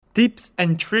Tips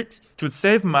and tricks to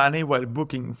save money while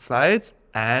booking flights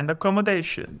and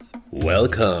accommodations.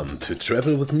 Welcome to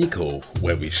Travel with Nico,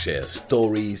 where we share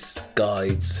stories,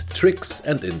 guides, tricks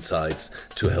and insights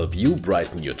to help you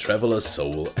brighten your traveler's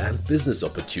soul and business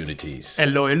opportunities.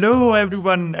 Hello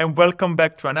everyone, and welcome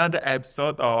back to another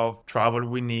episode of Travel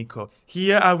with Nico.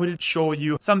 Here I will show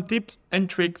you some tips and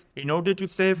tricks in order to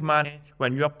save money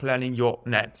when you are planning your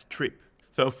next trip.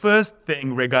 So first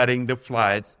thing regarding the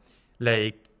flights,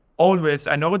 always,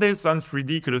 I know this sounds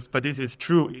ridiculous, but this is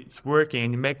true. It's working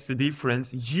and it makes a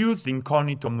difference. Use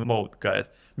incognito mode, guys.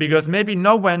 Because maybe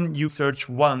not when you search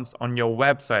once on your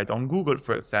website, on Google,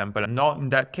 for example, not in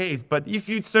that case. But if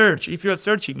you are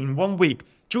searching in 1 week,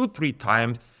 2-3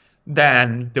 times,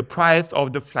 then the price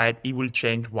of the flight, it will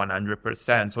change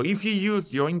 100%. So if you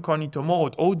use your incognito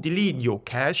mode or delete your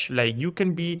cache, you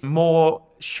can be more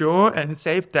sure and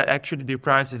safe that actually the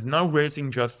price is not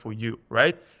raising just for you,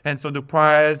 right? And so the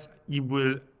price, it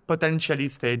will potentially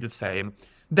stay the same.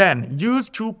 Then use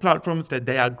 2 platforms that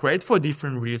they are great for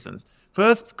different reasons.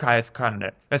 First,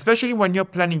 Skyscanner. Especially when you're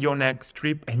planning your next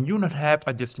trip and you don't have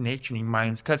a destination in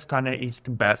mind, Skyscanner is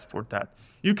the best for that.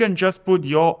 You can just put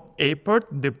your airport,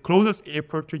 the closest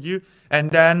airport to you,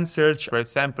 and then search, for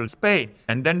example, Spain.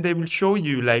 And then they will show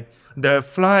you the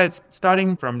flights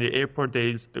starting from the airport that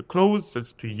is the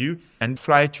closest to you and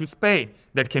fly to Spain.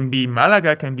 That can be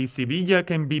Malaga, can be Sevilla,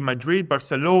 can be Madrid,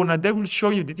 Barcelona. They will show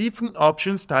you the different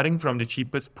options starting from the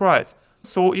cheapest price.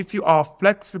 So if you are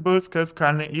flexible,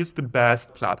 Skyscanner is the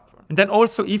best platform. And then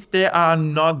also, if there are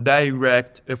not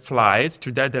direct flights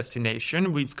to that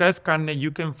destination, with Skyscanner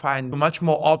you can find much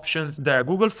more options there,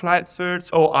 Google Flight Search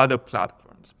or other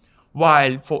platforms.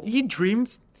 While for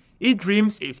eDreams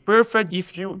is perfect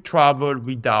if you travel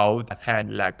without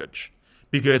hand luggage.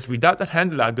 Because without a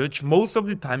hand luggage, most of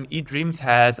the time eDreams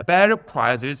has better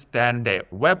prices than their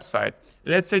website.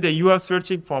 Let's say that you are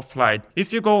searching for a flight.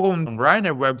 If you go on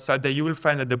Ryanair website, then you will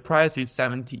find that the price is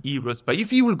 70 euros. But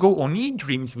if you will go on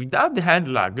eDreams without the hand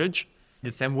luggage,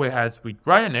 the same way as with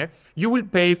Ryanair, you will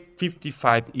pay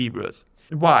 55 euros.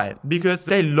 Why? Because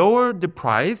they lower the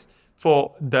price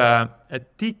for the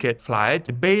ticket flight,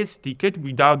 the base ticket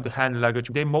without the hand luggage.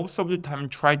 They most of the time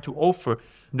try to offer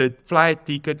the flight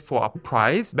ticket for a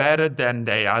price better than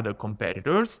the other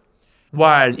competitors.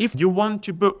 While if you want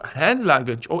to book hand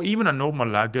luggage or even a normal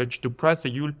luggage, the price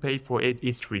that you will pay for it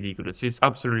is ridiculous. It's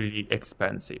absolutely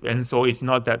expensive. And so it's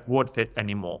not that worth it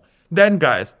anymore. Then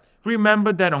guys,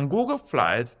 remember that on Google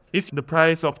Flights, if the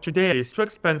price of today is too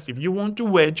expensive, you want to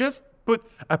wait, just put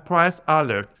a price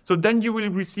alert. So then you will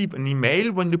receive an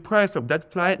email when the price of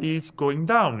that flight is going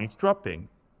down, it's dropping.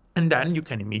 And then you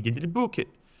can immediately book it.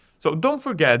 So don't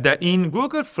forget that in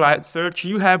Google Flight Search,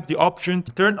 you have the option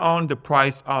to turn on the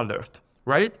price alert,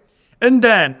 right? And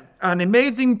then an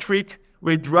amazing trick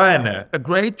with Ryanair, a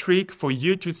great trick for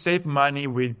you to save money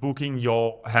with booking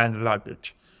your hand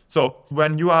luggage. So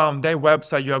when you are on their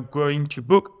website, you are going to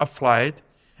book a flight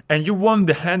and you want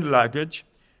the hand luggage,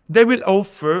 they will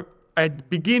offer at the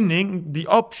beginning the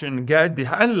option get the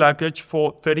hand luggage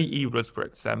for 30 euros, for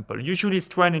example. Usually it's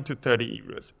 20 to 30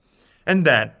 euros. And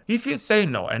then, if you say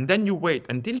no, and then you wait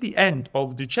until the end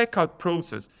of the checkout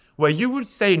process, where you will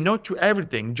say no to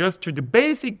everything, just to the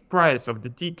basic price of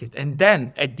the ticket, and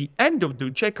then at the end of the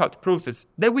checkout process,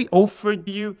 they will offer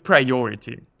you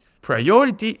priority.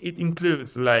 Priority, it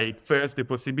includes first the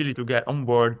possibility to get on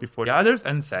board before the others,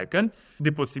 and second,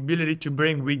 the possibility to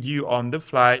bring with you on the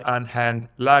flight hand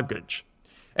luggage.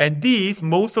 And this,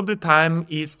 most of the time,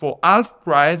 is for half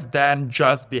price than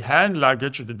just the hand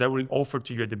luggage that they will offer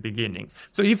to you at the beginning.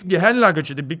 So if the hand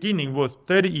luggage at the beginning was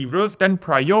 30 euros, then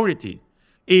priority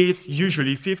is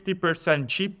usually 50%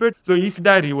 cheaper. So if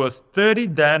that it was 30,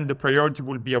 then the priority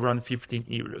will be around 15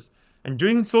 euros. And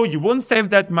doing so, you won't save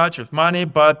that much of money,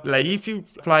 but if you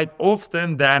fly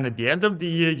often, then at the end of the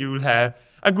year, you will have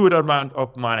a good amount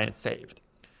of money saved.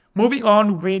 Moving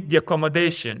on with the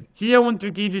accommodation. Here I want to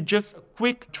give you just a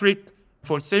quick trick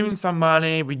for saving some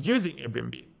money with using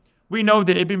Airbnb. We know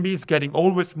that Airbnb is getting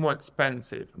always more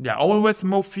expensive. There are always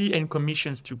more fee and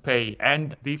commissions to pay,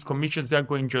 and these commissions they're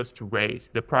going just to raise.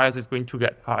 The price is going to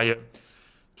get higher.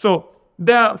 So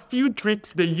there are a few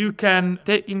tricks that you can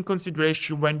take in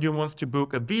consideration when you want to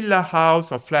book a villa,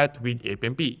 house, or flat with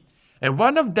Airbnb. And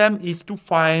one of them is to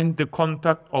find the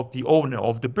contact of the owner,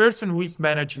 of the person who is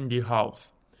managing the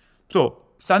house. So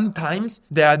sometimes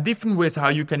there are different ways how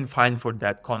you can find for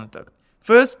that contact.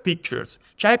 First, pictures.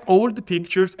 Check all the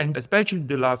pictures and especially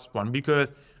the last one,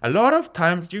 because A lot of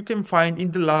times you can find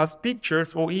in the last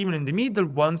pictures or even in the middle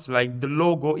ones like the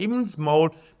logo, even small,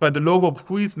 but the logo of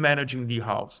who is managing the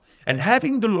house. And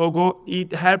having the logo,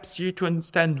 it helps you to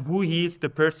understand who is the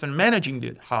person managing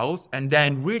the house and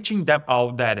then reaching them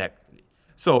out directly.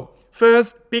 So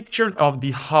first, picture of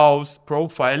the house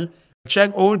profile.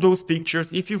 Check all those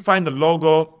pictures. If you find the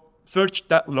logo, search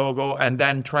that logo and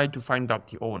then try to find out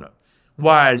the owner.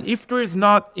 While if there is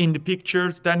not in the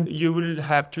pictures, then you will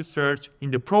have to search in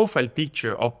the profile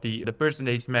picture of the person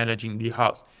that is managing the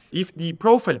house. If the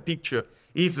profile picture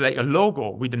is like a logo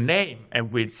with a name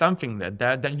and with something like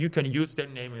that, then you can use their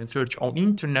name and search on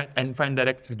internet and find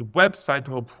directly the website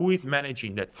of who is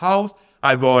managing that house,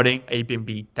 avoiding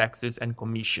Airbnb taxes and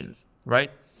commissions,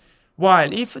 right?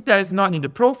 While if that is not in the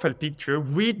profile picture,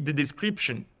 read the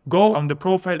description. Go on the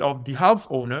profile of the house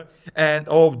owner and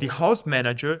of the house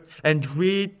manager and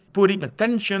read, putting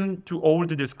attention to all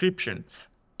the description.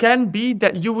 Can be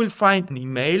that you will find an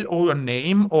email or a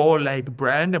name or like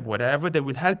brand or whatever that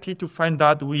will help you to find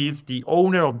out who is the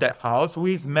owner of that house, who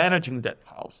is managing that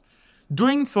house.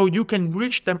 Doing so, you can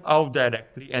reach them out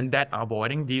directly and then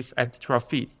avoiding these extra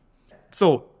fees.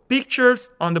 So, pictures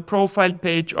on the profile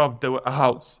page of the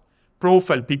house.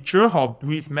 Profile picture of who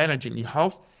is managing the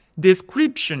house.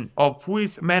 Description of who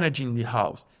is managing the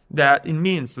house. That it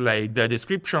means like the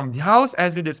description of the house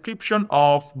as the description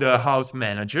of the house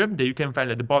manager that you can find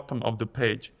at the bottom of the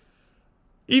page.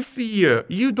 If here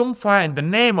you don't find the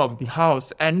name of the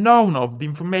house and none of the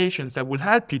information that will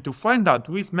help you to find out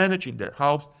who is managing their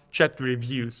house, check the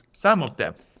reviews. Some of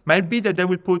them might be that they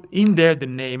will put in there the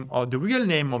name or the real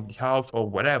name of the house or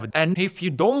whatever. And if you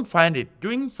don't find it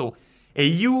doing so, and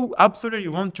you absolutely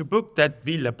want to book that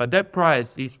villa, but that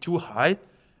price is too high,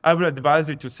 I would advise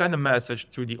you to send a message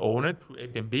to the owner through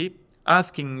Airbnb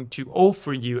asking to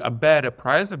offer you a better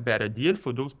price, a better deal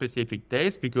for those specific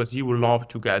days because you would love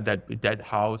to get that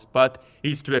house, but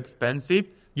it's too expensive.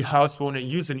 The house owner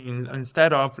usually,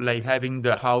 instead of like having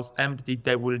the house empty,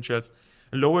 they will just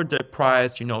lower the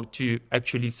price, to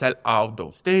actually sell out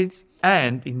those dates.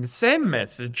 And in the same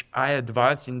message, I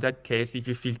advise in that case, if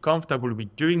you feel comfortable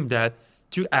with doing that,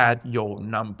 to add your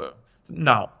number.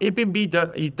 Now,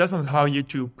 Airbnb, it doesn't allow you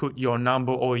to put your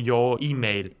number or your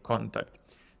email contact.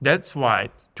 That's why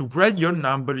to write your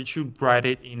number, you should write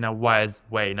it in a wise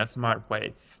way, in a smart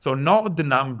way. So not the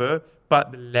number,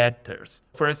 but the letters.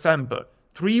 For example,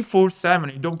 347,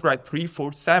 you don't write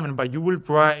 347, but you will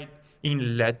write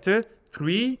in letter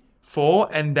 3, 4,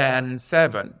 and then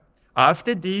 7.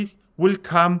 After this will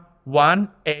come 1,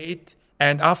 8,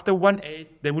 and after 1,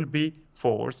 8, there will be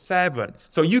 4, 7.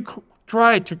 So you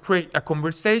try to create a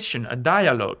conversation, a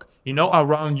dialogue,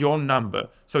 around your number.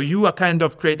 So you are kind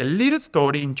of create a little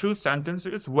story in 2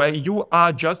 sentences where you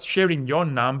are just sharing your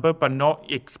number, but not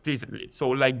explicitly. So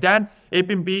like that,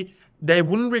 Airbnb, they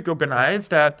wouldn't recognize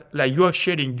that like you are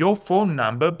sharing your phone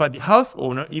number, but the house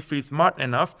owner, if he's smart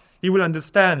enough, he will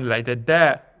understand like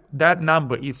that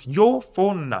number is your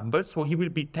phone number, so he will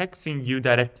be texting you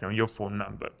directly on your phone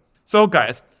number. So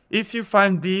guys, if you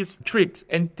find these tricks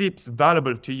and tips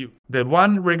valuable to you, the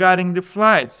one regarding the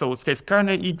flights, so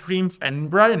Skyscanner, eDreams and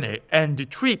Ryanair, and the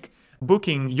trick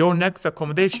booking your next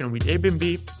accommodation with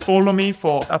Airbnb, follow me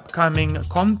for upcoming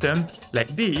content like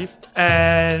this.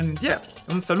 And yeah,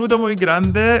 un saluto muy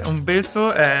grande, un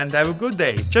beso, and have a good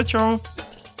day. Ciao ciao!